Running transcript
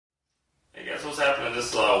guys, what's happening? This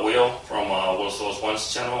is Will from Will Source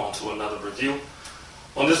One's channel onto another review.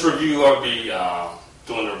 On this review, I'll be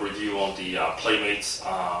doing a review on the Playmates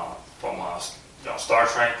from Star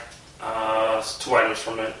Trek. Two items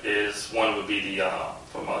from it is one would be the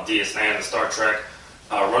from DS9, the Star Trek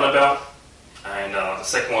RUNABOUT, and the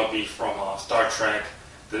second one would be from Star Trek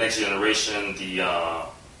The Next Generation, the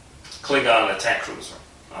Klingon attack cruiser.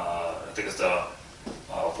 I think it's the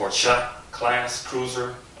Vorchak class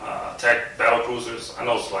cruiser, attack battle cruisers. I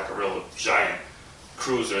know it's like a real giant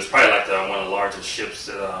cruiser. It's probably like one of the largest ships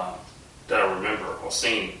that I remember or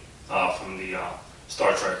seen from the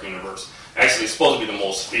Star Trek universe. Actually, it's supposed to be the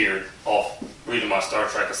most feared. Off reading my Star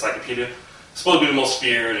Trek encyclopedia, it's supposed to be the most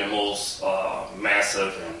feared and most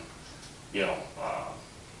massive and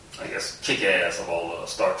I guess kick-ass of all the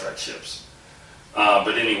Star Trek ships.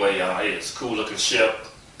 But anyway, it's a cool-looking ship.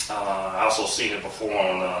 I also seen it before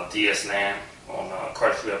on DS9 on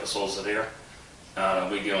quite a few episodes of there.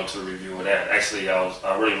 We get on to a review of that. Actually,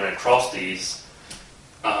 I really ran across these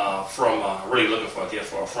from really looking for a gift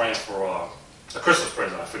for a friend for a Christmas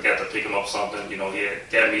present. I forgot to pick him up something. He had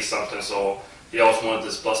got me something, so he always wanted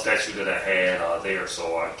this bus statue that I had there.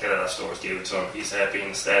 So I got it out of stores, gave it to him. He's happy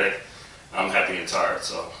and ecstatic. I'm happy and tired.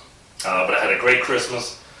 So, but I had a great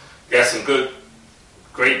Christmas. Got some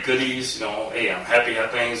great goodies. Hey, I'm happy how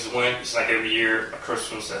things went. It's like every year,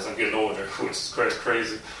 Christmas as I'm getting older, which is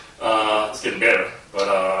crazy. It's getting better.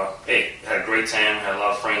 But hey, had a great time. Had a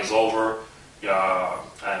lot of friends over.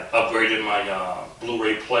 I upgraded my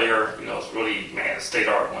Blu-ray player. It's really, man,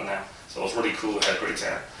 state-of-the-art one now. So it's really cool. Had a great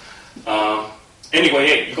time. Anyway,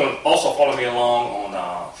 hey, you can also follow me along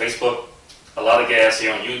on Facebook. A lot of guys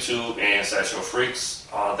here on YouTube and Satchel Freaks.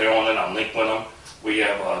 They're on it. I'm linked with them. We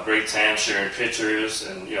have a great time sharing pictures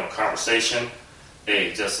and conversation.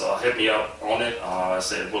 Hey, just hit me up on it. I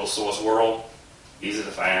said Will Source World, easy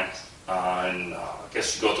to find. And I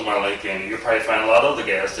guess you go through my link and you'll probably find a lot of other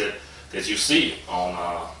guys that you see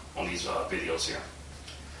on these videos here.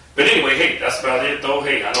 But anyway, hey, that's about it though.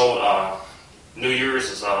 Hey, I know New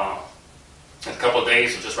Year's is in a couple of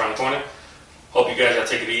days, so just around the corner. Hope you guys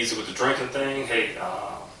take it easy with the drinking thing. Hey,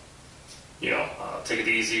 take it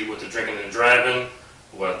easy with the drinking and driving.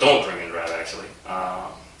 Well, don't drink and drive actually.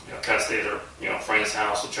 Kind of stay at a friend's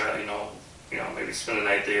house or try maybe spend the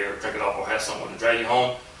night there, drink it off, or have someone to drive you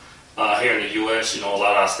home. Here in the U.S., a lot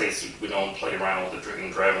of our states we don't play around with the drinking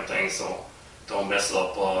and driving thing, so don't mess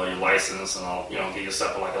up your license and get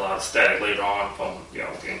yourself like a lot of static later on from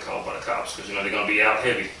getting called by the cops because they're gonna be out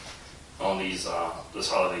heavy on these this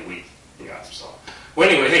holiday week. So, well,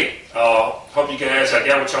 anyway, hey, hope you guys got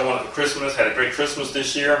what y'all wanted for Christmas. Had a great Christmas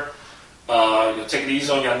this year. Take it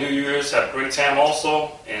easy on your New Year's. Have a great time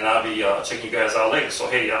also, and I'll be checking you guys out later. So,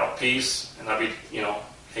 hey, y'all, peace, and I'll be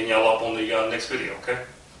hitting y'all up on the next video. Okay,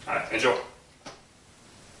 all right, enjoy.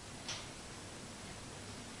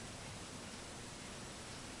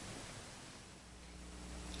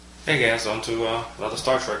 Hey guys, on to another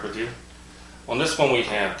Star Trek review. On this one, we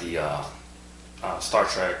have the Star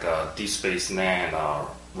Trek Deep Space Nine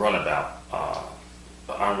RUNABOUT,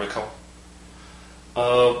 Orinoco.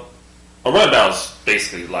 A runabout is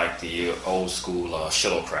basically like the old school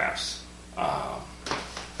shuttlecrafts. I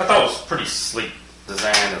thought it was pretty sleek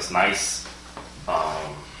design. It's nice.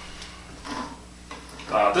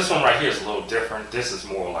 This one right here is a little different. This is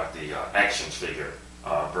more like the action figure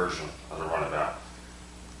version of the runabout.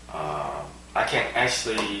 I can't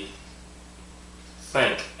actually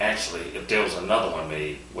think if there was another one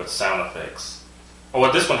made with sound effects. Oh,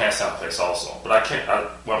 well, this one has sound effects also, but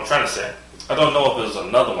what I'm trying to say, I don't know if there's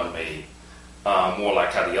another one made more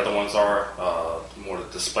like how the other ones are, more the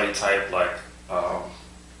display type, like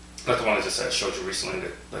the one I just showed you recently,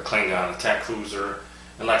 the Klingon attack cruiser,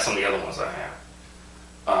 and like some of the other ones I have.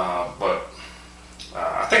 But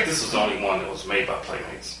I think this is the only one that was made by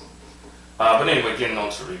Playmates. But anyway, getting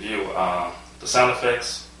on to review, the sound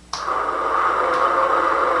effects.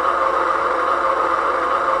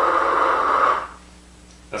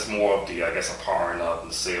 That's more of the, I guess, a powering up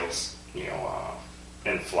and sails,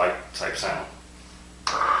 in flight type sound.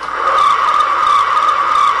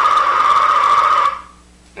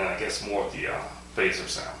 And I guess more of the phaser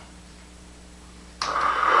sound.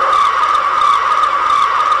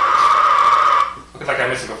 Okay, like I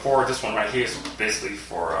mentioned before, this one right here is basically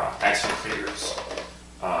for action figures.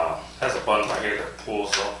 Has a button right here that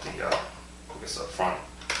pulls off the, I guess, the front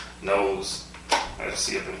nose. As you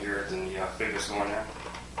see up in here, then the figures going there.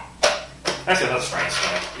 Actually, another strange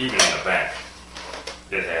thing, even in the back,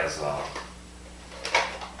 it has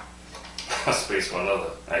a space for another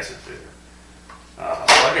action figure. So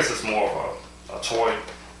I guess it's more of a toy.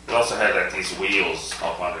 It also had like these wheels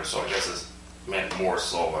up under, so I guess it's meant more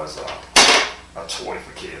so as a toy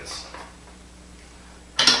for kids.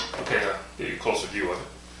 Okay, give you a closer view of it.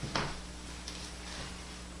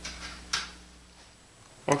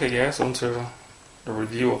 Okay, guys, on to the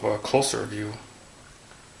review of a closer view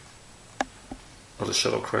of the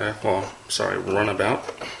shuttlecraft. Well, sorry, Runabout.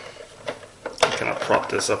 Kind of prop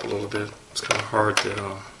this up a little bit. It's kind of hard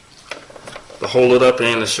to hold it up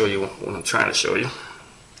and to show you what I'm trying to show you.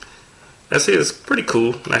 As see, it's pretty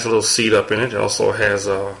cool. Nice little seat up in it. It also has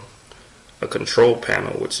a control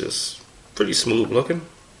panel, which is pretty smooth looking.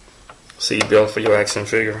 Seat belt for your action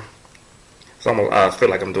figure. It's almost, I feel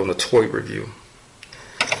like I'm doing a toy review.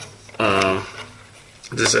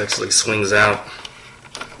 This actually swings out.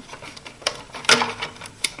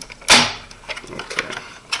 Okay.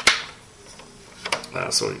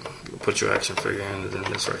 So you put your action figure in, and then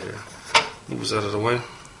this right here moves out of the way.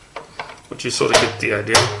 But you sort of get the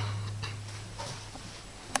idea.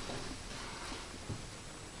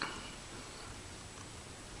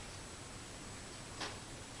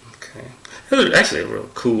 Okay. It's actually a real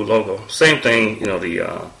cool logo. Same thing, you know,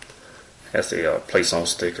 the has the place on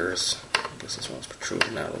stickers. I guess this one's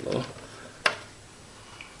protruding out a little.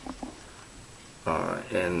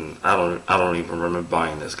 And I don't even remember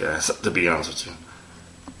buying this, guys, to be honest with you.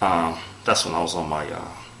 That's when I was on my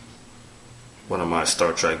one of my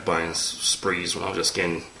Star Trek buying sprees, when I was just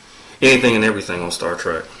getting anything and everything on Star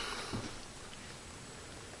Trek.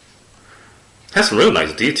 Has some real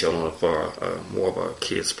nice detail on it for more of a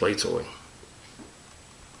kid's play toy.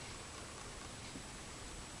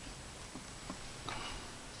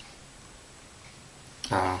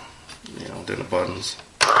 You know, then the buttons.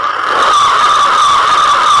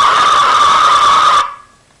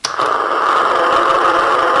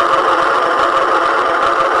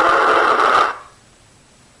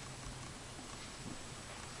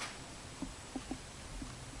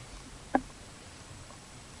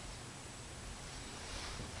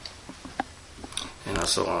 And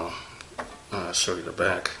also, I'll show you the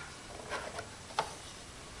back.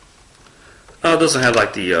 It doesn't have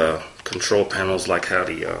like the control panels like how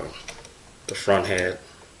the front had.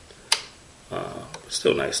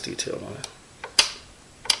 Still nice detail on it.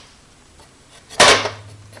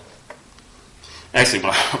 Actually,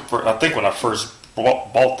 I think when I first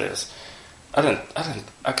bought this, I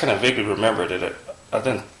kind of vaguely remember that I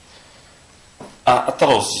thought it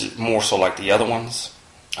was more so like the other ones,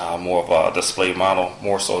 more of a display model,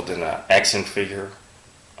 more so than an action figure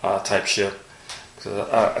type ship. Because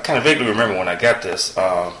I kind of vaguely remember when I got this,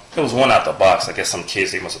 it was one out the box. I guess some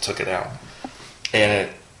kids, they must have took it out, and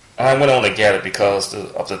I went on to get it because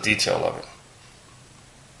of the detail of it.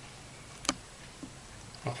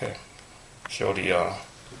 Okay, show the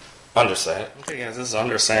underside. Okay, guys, this is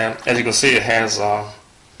underside. As you can see, it has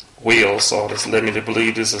wheels, so this led me to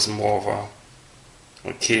believe this is more of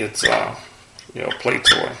a kid's play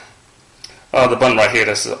toy. The button right here,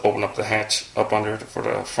 that's to open up the hatch up under for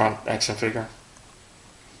the front action figure.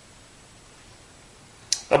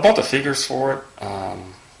 I bought the figures for it,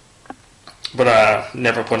 but I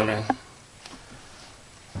never put them in.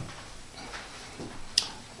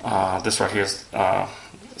 This right here is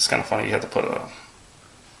it's kind of funny. You have to put a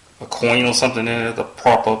coin or something in it to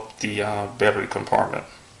prop up the battery compartment.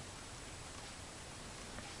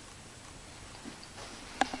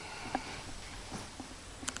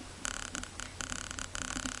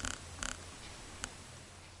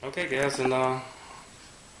 Okay, guys, and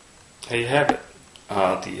here you have it.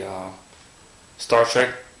 The Star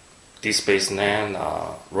Trek DS9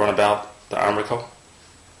 Runabout, the Orinoco.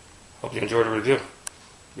 Hope you enjoyed the review.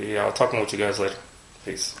 Be talking with you guys later.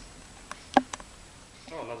 Peace.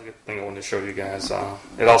 Oh, another good thing I wanted to show you guys.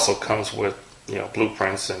 It also comes with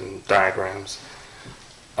blueprints and diagrams.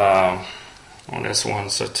 On this one,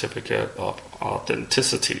 certificate of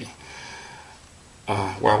authenticity.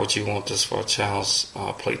 Why would you want this for a child's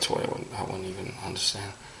play toy? I wouldn't even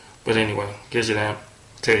understand. But anyway, gives you that.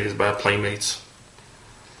 Tell you it's by Playmates.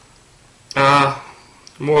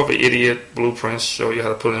 More of an idiot blueprints. Show you how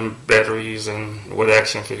to put in batteries and where the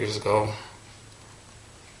action figures go.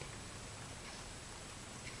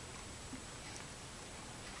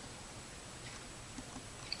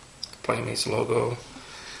 Playmates logo.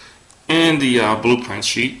 And the blueprint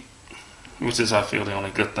sheet, which is, I feel, the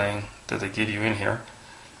only good thing that they give you in here.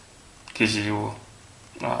 Gives you,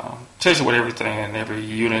 tells you what everything in every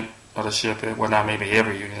unit of the ship is. Well, not maybe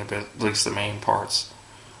every unit, but at least the main parts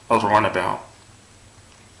of the Runabout.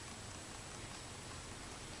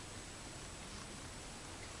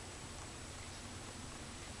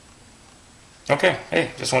 Okay,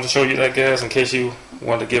 hey, just wanted to show you that, guys, in case you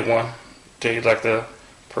wanted to get one. Tell you like the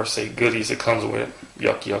per se goodies it comes with.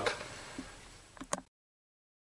 Yuck, yuck.